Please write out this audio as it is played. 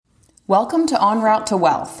Welcome to En Route to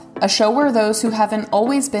Wealth, a show where those who haven't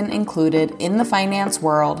always been included in the finance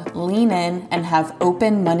world lean in and have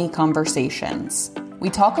open money conversations. We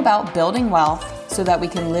talk about building wealth so that we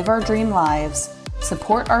can live our dream lives,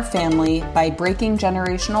 support our family by breaking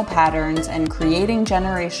generational patterns and creating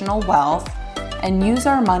generational wealth, and use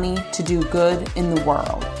our money to do good in the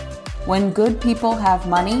world. When good people have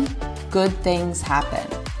money, good things happen.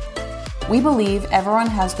 We believe everyone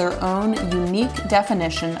has their own unique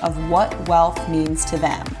definition of what wealth means to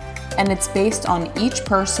them, and it's based on each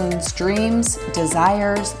person's dreams,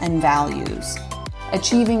 desires, and values.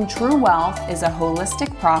 Achieving true wealth is a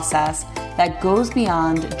holistic process that goes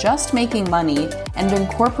beyond just making money and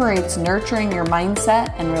incorporates nurturing your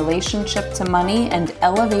mindset and relationship to money and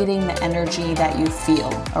elevating the energy that you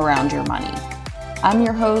feel around your money. I'm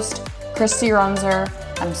your host, Christy Runzer.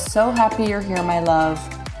 I'm so happy you're here, my love.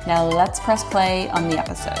 Now let's press play on the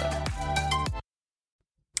episode.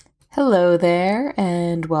 Hello there,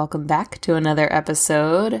 and welcome back to another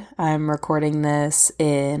episode. I'm recording this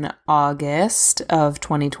in August of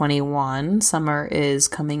 2021. Summer is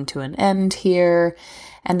coming to an end here,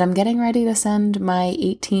 and I'm getting ready to send my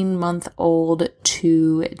 18-month-old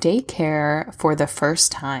to daycare for the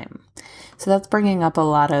first time. So that's bringing up a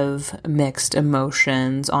lot of mixed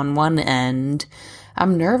emotions. On one end,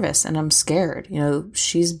 I'm nervous and I'm scared.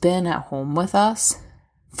 She's been at home with us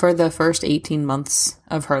for the first 18 months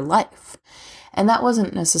of her life. And that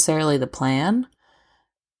wasn't necessarily the plan,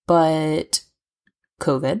 but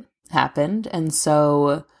COVID happened. And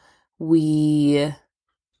so we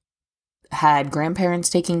had grandparents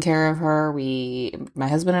taking care of her. My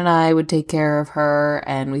husband and I would take care of her.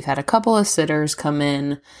 And we've had a couple of sitters come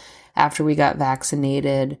in after we got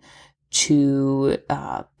vaccinated to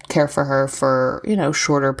care for her for,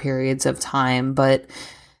 shorter periods of time, but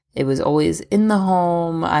it was always in the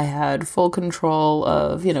home. I had full control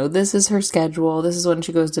of, this is her schedule. This is when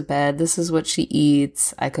she goes to bed. This is what she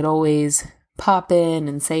eats. I could always pop in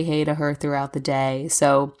and say hey to her throughout the day.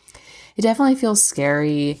 So it definitely feels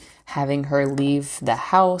scary having her leave the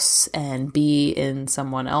house and be in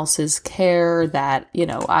someone else's care that,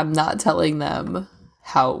 I'm not telling them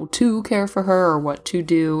how to care for her or what to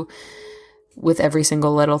do with every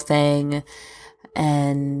single little thing,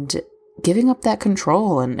 and giving up that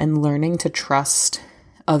control and learning to trust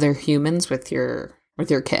other humans with your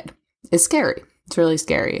kid is scary. It's really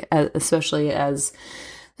scary, especially as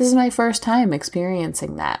this is my first time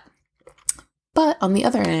experiencing that. But on the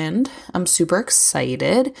other end, I'm super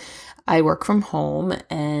excited. I work from home,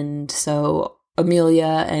 and so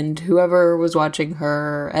Amelia and whoever was watching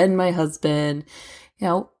her and my husband,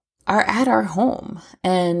 are at our home.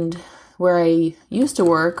 And where I used to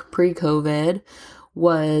work pre-COVID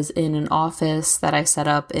was in an office that I set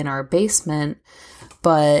up in our basement,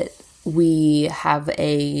 but we have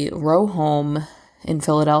a row home in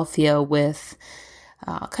Philadelphia with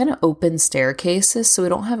kind of open staircases, so we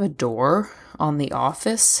don't have a door on the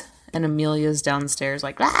office, and Amelia's downstairs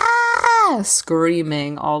like,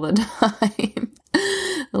 screaming all the time.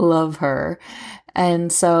 Love her.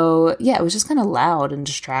 And so, it was just kind of loud and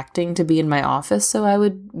distracting to be in my office. So I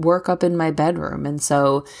would work up in my bedroom. And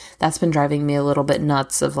so that's been driving me a little bit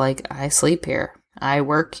nuts of like, I sleep here. I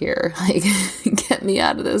work here. Like, get me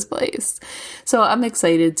out of this place. So I'm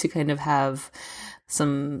excited to kind of have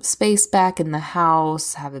some space back in the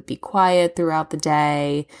house, have it be quiet throughout the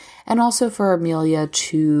day. And also for Amelia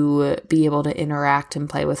to be able to interact and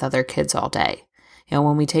play with other kids all day.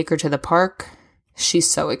 When we take her to the park,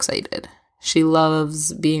 she's so excited. She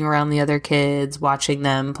loves being around the other kids, watching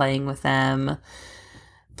them, playing with them,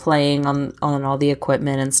 playing on all the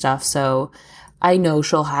equipment and stuff. So I know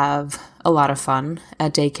she'll have a lot of fun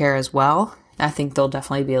at daycare as well. I think there'll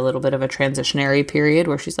definitely be a little bit of a transitionary period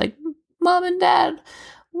where she's like, Mom and Dad,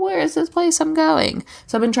 where is this place I'm going?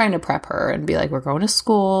 So I've been trying to prep her and be like, we're going to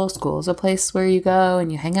school. School is a place where you go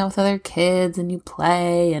and you hang out with other kids and you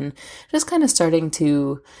play, and just kind of starting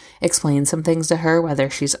to explain some things to her, whether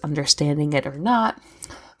she's understanding it or not.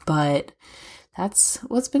 But that's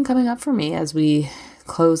what's been coming up for me as we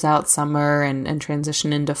close out summer and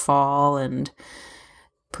transition into fall and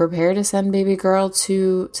prepare to send baby girl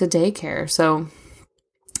to daycare. So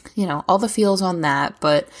all the feels on that,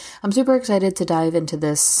 but I'm super excited to dive into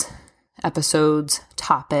this episode's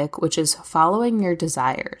topic, which is following your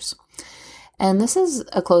desires. And this is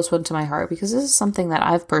a close one to my heart because this is something that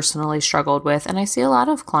I've personally struggled with, and I see a lot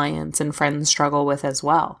of clients and friends struggle with as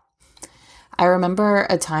well. I remember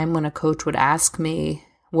a time when a coach would ask me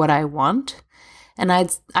what I want, and I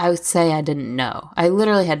would say I didn't know. I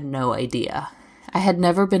literally had no idea. I had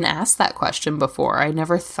never been asked that question before. I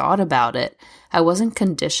never thought about it. I wasn't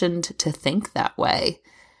conditioned to think that way.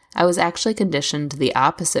 I was actually conditioned the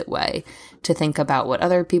opposite way, to think about what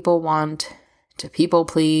other people want, to people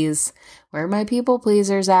please. Where are my people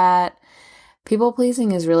pleasers at? People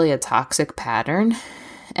pleasing is really a toxic pattern,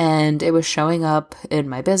 and it was showing up in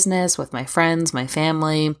my business, with my friends, my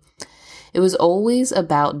family. It was always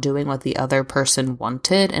about doing what the other person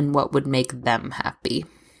wanted and what would make them happy.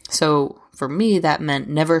 So for me, that meant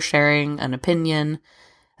never sharing an opinion,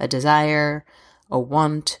 a desire, a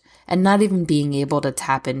want, and not even being able to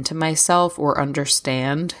tap into myself or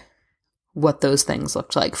understand what those things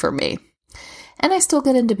looked like for me. And I still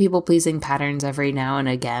get into people-pleasing patterns every now and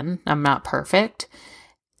again. I'm not perfect.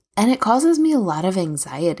 And it causes me a lot of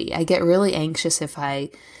anxiety. I get really anxious if I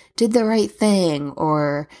did the right thing,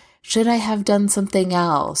 or should I have done something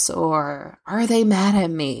else, or are they mad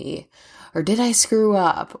at me, or did I screw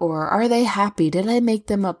up, or are they happy? Did I make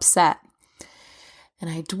them upset? And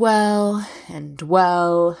I dwell and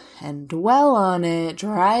dwell and dwell on it,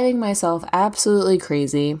 driving myself absolutely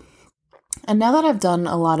crazy. And now that I've done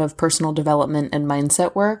a lot of personal development and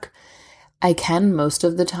mindset work, I can most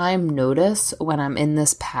of the time notice when I'm in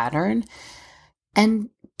this pattern and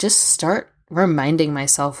just start reminding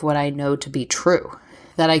myself what I know to be true.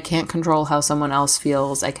 That I can't control how someone else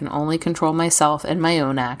feels. I can only control myself and my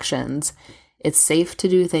own actions. It's safe to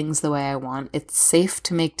do things the way I want. It's safe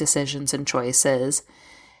to make decisions and choices.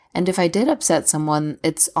 And if I did upset someone,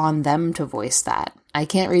 it's on them to voice that. I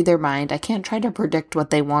can't read their mind. I can't try to predict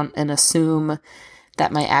what they want and assume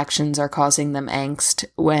that my actions are causing them angst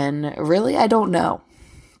when really I don't know.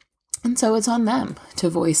 And so it's on them to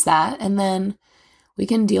voice that, and then we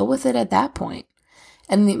can deal with it at that point.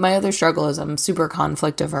 And my other struggle is I'm super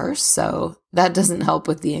conflict averse, so that doesn't help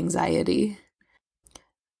with the anxiety.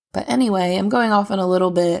 But anyway, I'm going off on a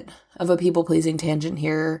little bit of a people-pleasing tangent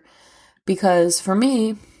here, because for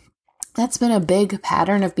me, that's been a big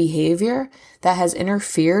pattern of behavior that has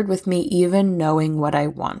interfered with me even knowing what I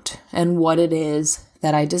want and what it is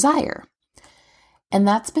that I desire. And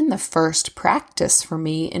that's been the first practice for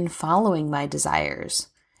me in following my desires,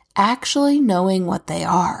 actually knowing what they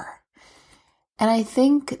are. And I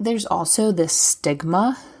think there's also this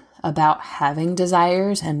stigma about having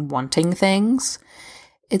desires and wanting things.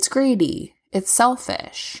 It's greedy. It's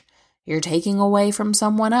selfish. You're taking away from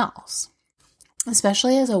someone else.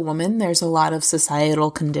 Especially as a woman, there's a lot of societal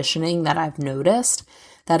conditioning that I've noticed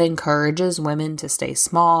that encourages women to stay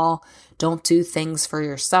small, don't do things for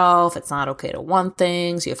yourself, it's not okay to want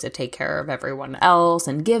things, you have to take care of everyone else,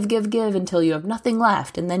 and give until you have nothing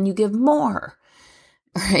left, and then you give more,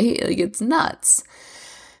 right? Like, it's nuts.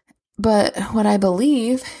 But what I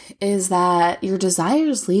believe is that your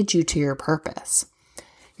desires lead you to your purpose.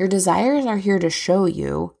 Your desires are here to show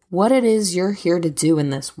you what it is you're here to do in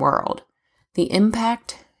this world. The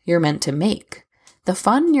impact you're meant to make, the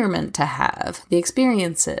fun you're meant to have, the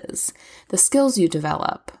experiences, the skills you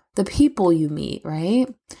develop, the people you meet,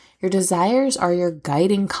 right? Your desires are your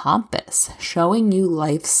guiding compass, showing you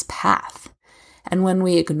life's path. And when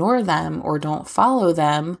we ignore them or don't follow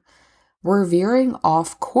them, we're veering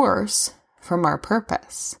off course from our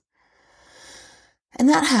purpose. And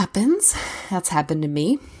that happens. That's happened to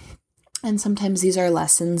me. And sometimes these are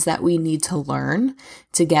lessons that we need to learn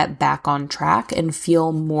to get back on track and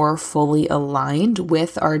feel more fully aligned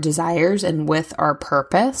with our desires and with our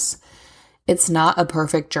purpose. It's not a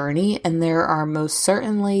perfect journey, and there are most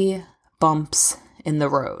certainly bumps in the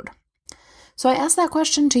road. So I ask that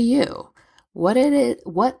question to you. What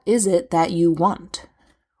is it that you want?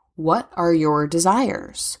 What are your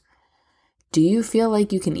desires? Do you feel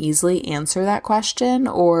like you can easily answer that question,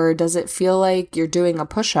 or does it feel like you're doing a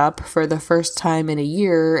push-up for the first time in a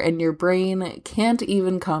year and your brain can't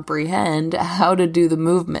even comprehend how to do the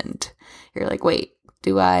movement? You're like, wait,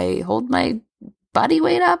 do I hold my body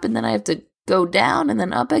weight up and then I have to go down and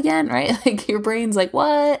then up again, right? Like, your brain's like,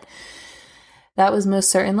 what? That was most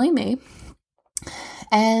certainly me.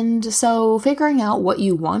 And so figuring out what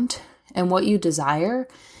you want and what you desire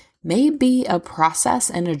may be a process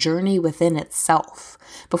and a journey within itself.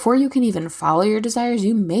 Before you can even follow your desires,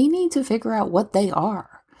 you may need to figure out what they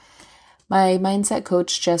are. My mindset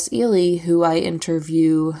coach, Jess Ely, who I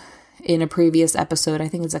interview in a previous episode, I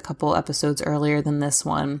think it's a couple episodes earlier than this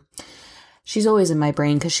one, she's always in my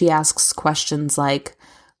brain because she asks questions like,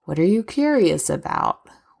 what are you curious about?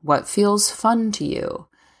 What feels fun to you?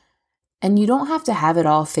 And you don't have to have it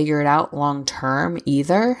all figured out long term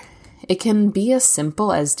either. It can be as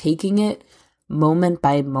simple as taking it moment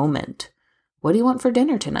by moment. What do you want for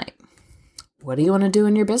dinner tonight? What do you want to do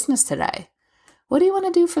in your business today? What do you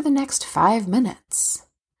want to do for the next 5 minutes?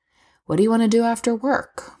 What do you want to do after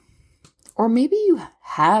work? Or maybe you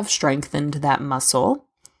have strengthened that muscle,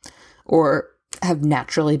 or have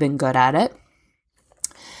naturally been good at it.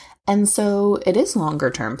 And so it is longer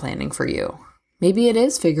term planning for you. Maybe it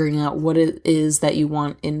is figuring out what it is that you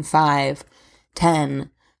want in 5, 10,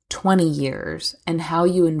 20 years and how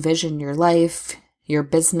you envision your life, your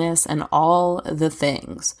business, and all the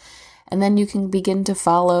things. And then you can begin to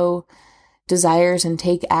follow desires and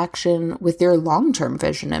take action with your long-term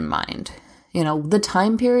vision in mind. The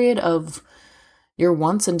time period of your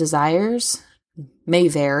wants and desires may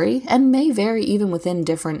vary, and may vary even within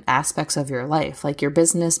different aspects of your life. Like your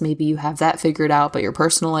business, maybe you have that figured out, but your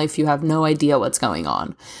personal life, you have no idea what's going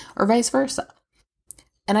on, or vice versa.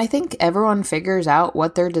 And I think everyone figures out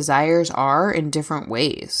what their desires are in different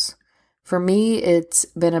ways. For me, it's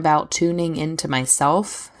been about tuning into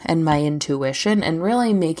myself and my intuition and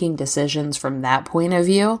really making decisions from that point of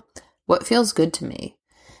view. What feels good to me?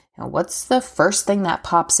 What's the first thing that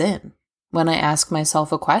pops in when I ask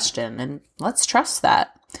myself a question? And let's trust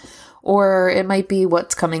that. Or it might be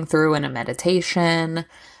what's coming through in a meditation.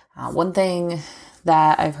 One thing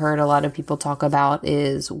that I've heard a lot of people talk about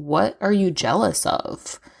is, what are you jealous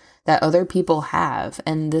of that other people have?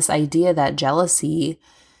 And this idea that jealousy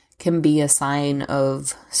can be a sign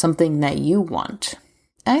of something that you want.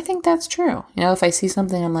 And I think that's true. If I see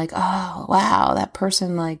something, I'm like, oh, wow, that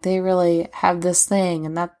person, they really have this thing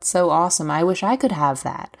and that's so awesome. I wish I could have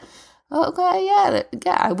that. Okay, yeah,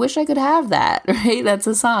 I wish I could have that, right? That's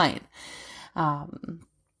a sign.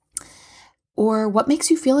 Or what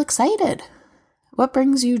makes you feel excited? What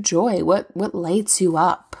brings you joy? What lights you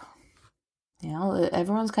up?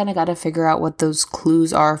 Everyone's kind of got to figure out what those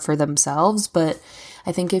clues are for themselves, but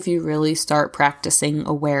I think if you really start practicing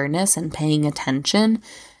awareness and paying attention,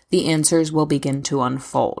 the answers will begin to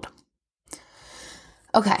unfold.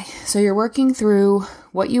 Okay, so you're working through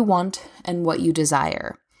what you want and what you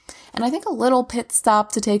desire. And I think a little pit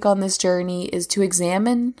stop to take on this journey is to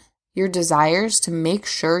examine your desires to make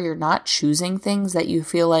sure you're not choosing things that you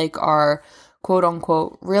feel like are quote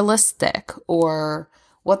unquote realistic, or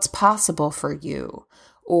what's possible for you,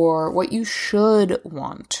 or what you should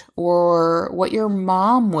want, or what your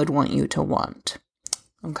mom would want you to want.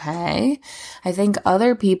 Okay? I think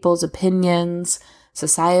other people's opinions,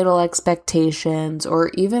 societal expectations, or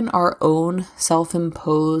even our own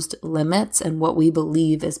self-imposed limits and what we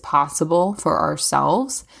believe is possible for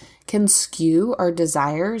ourselves can skew our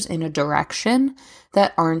desires in a direction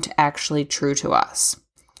that aren't actually true to us.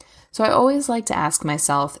 So I always like to ask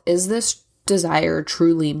myself, is this desire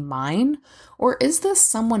truly mine, or is this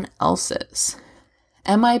someone else's?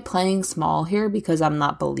 Am I playing small here because I'm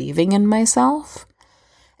not believing in myself?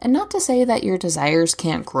 And not to say that your desires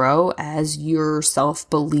can't grow as your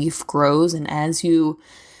self-belief grows and as you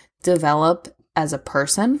develop as a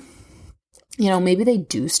person. Maybe they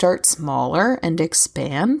do start smaller and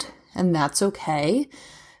expand, and that's okay.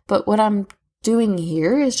 But what I'm doing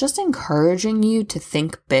here is just encouraging you to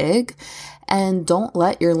think big and don't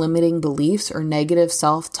let your limiting beliefs or negative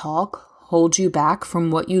self-talk hold you back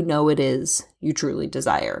from what you know it is you truly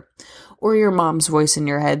desire. Or your mom's voice in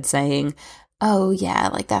your head saying, oh yeah,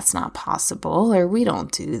 that's not possible, or we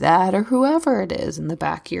don't do that, or whoever it is in the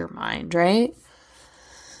back of your mind, right?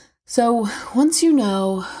 So once you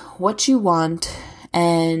know what you want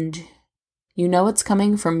and you know it's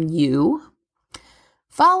coming from you,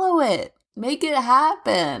 follow it. Make it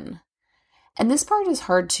happen. And this part is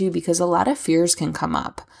hard too because a lot of fears can come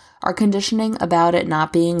up. Our conditioning about it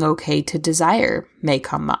not being okay to desire may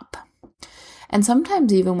come up. And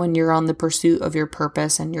sometimes even when you're on the pursuit of your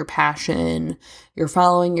purpose and your passion, you're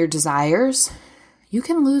following your desires, you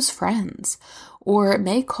can lose friends, or it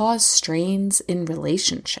may cause strains in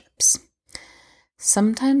relationships.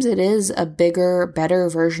 Sometimes it is a bigger, better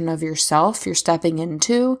version of yourself you're stepping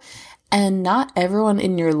into, and not everyone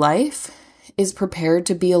in your life is prepared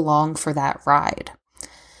to be along for that ride.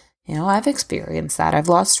 I've experienced that. I've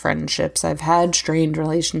lost friendships. I've had strained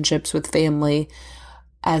relationships with family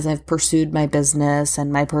as I've pursued my business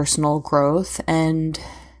and my personal growth. And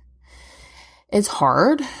it's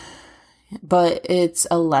hard, but it's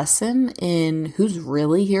a lesson in who's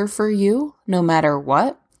really here for you, no matter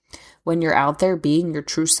what, when you're out there being your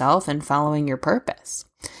true self and following your purpose.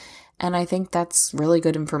 And I think that's really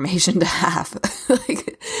good information to have.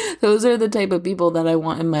 Those are the type of people that I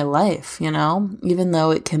want in my life, even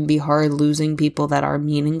though it can be hard losing people that are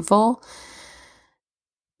meaningful,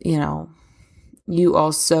 you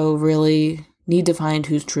also really need to find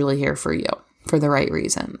who's truly here for you for the right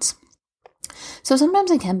reasons. So sometimes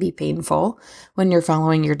it can be painful when you're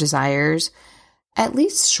following your desires, at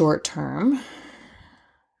least short term,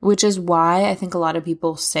 which is why I think a lot of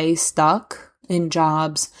people stay stuck in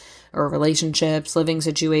jobs, or relationships, living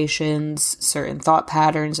situations, certain thought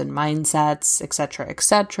patterns and mindsets,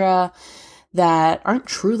 etc., that aren't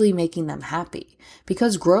truly making them happy,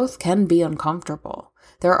 because growth can be uncomfortable.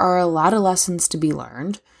 There are a lot of lessons to be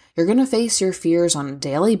learned. You're going to face your fears on a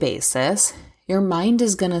daily basis. Your mind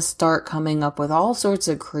is going to start coming up with all sorts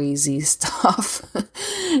of crazy stuff,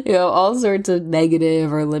 all sorts of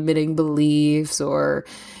negative or limiting beliefs, or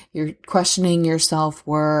you're questioning your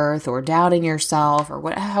self-worth or doubting yourself,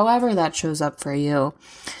 or however that shows up for you.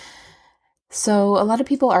 So a lot of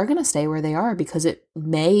people are going to stay where they are because it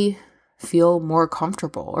may feel more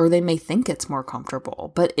comfortable, or they may think it's more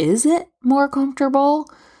comfortable. But is it more comfortable?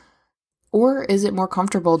 Or is it more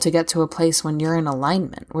comfortable to get to a place when you're in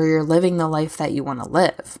alignment, where you're living the life that you want to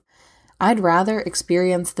live? I'd rather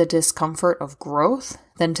experience the discomfort of growth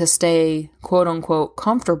than to stay quote unquote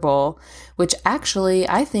comfortable, which actually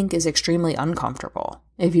I think is extremely uncomfortable.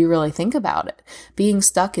 If you really think about it, being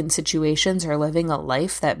stuck in situations or living a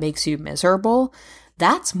life that makes you miserable,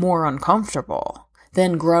 that's more uncomfortable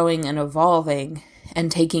than growing and evolving and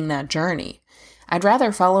taking that journey. I'd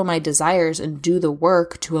rather follow my desires and do the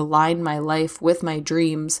work to align my life with my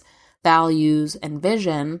dreams, values, and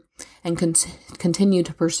vision, and continue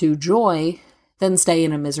to pursue joy than stay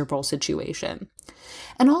in a miserable situation.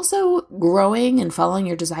 And also, growing and following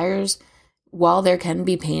your desires, while there can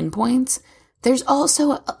be pain points, there's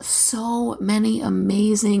also so many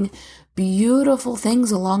amazing, beautiful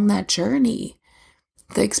things along that journey.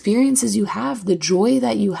 The experiences you have, the joy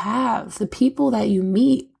that you have, the people that you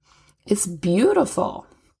meet. It's beautiful.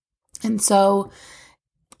 And so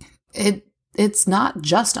it's not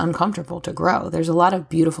just uncomfortable to grow. There's a lot of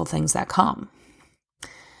beautiful things that come.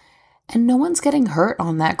 And no one's getting hurt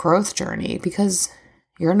on that growth journey because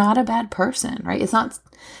you're not a bad person, right? It's not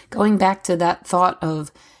going back to that thought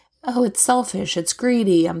of, oh, it's selfish, it's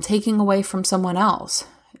greedy, I'm taking away from someone else.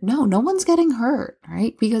 No one's getting hurt,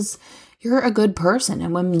 right? Because you're a good person.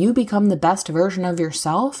 And when you become the best version of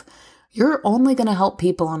yourself, you're only going to help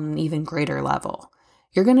people on an even greater level.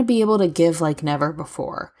 You're going to be able to give like never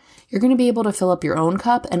before. You're going to be able to fill up your own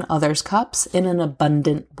cup and others' cups in an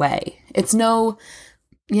abundant way. It's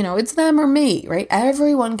it's them or me, right?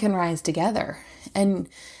 Everyone can rise together. And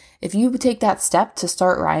if you take that step to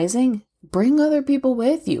start rising, bring other people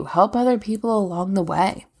with you. Help other people along the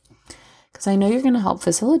way. Because I know you're going to help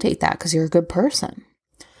facilitate that because you're a good person.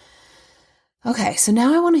 Okay, so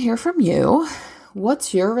now I want to hear from you.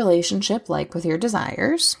 What's your relationship like with your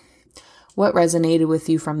desires? What resonated with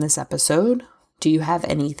you from this episode? Do you have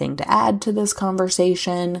anything to add to this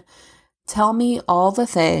conversation? Tell me all the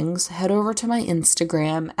things. Head over to my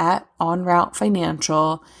Instagram at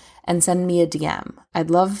OnRouteFinancial and send me a DM. I'd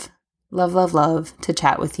love to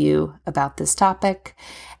chat with you about this topic,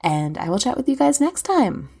 and I will chat with you guys next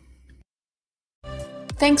time.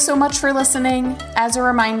 Thanks so much for listening. As a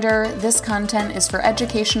reminder, this content is for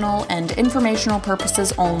educational and informational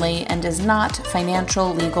purposes only and is not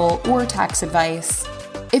financial, legal, or tax advice.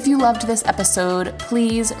 If you loved this episode,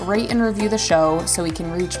 please rate and review the show so we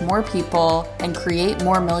can reach more people and create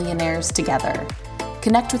more millionaires together.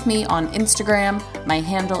 Connect with me on Instagram. My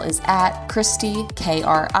handle is at Kristy,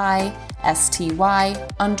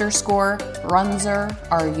 KRISTY_Runzer, RUNZER,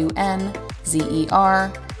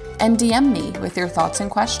 and DM me with your thoughts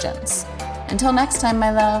and questions. Until next time,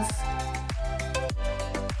 my love.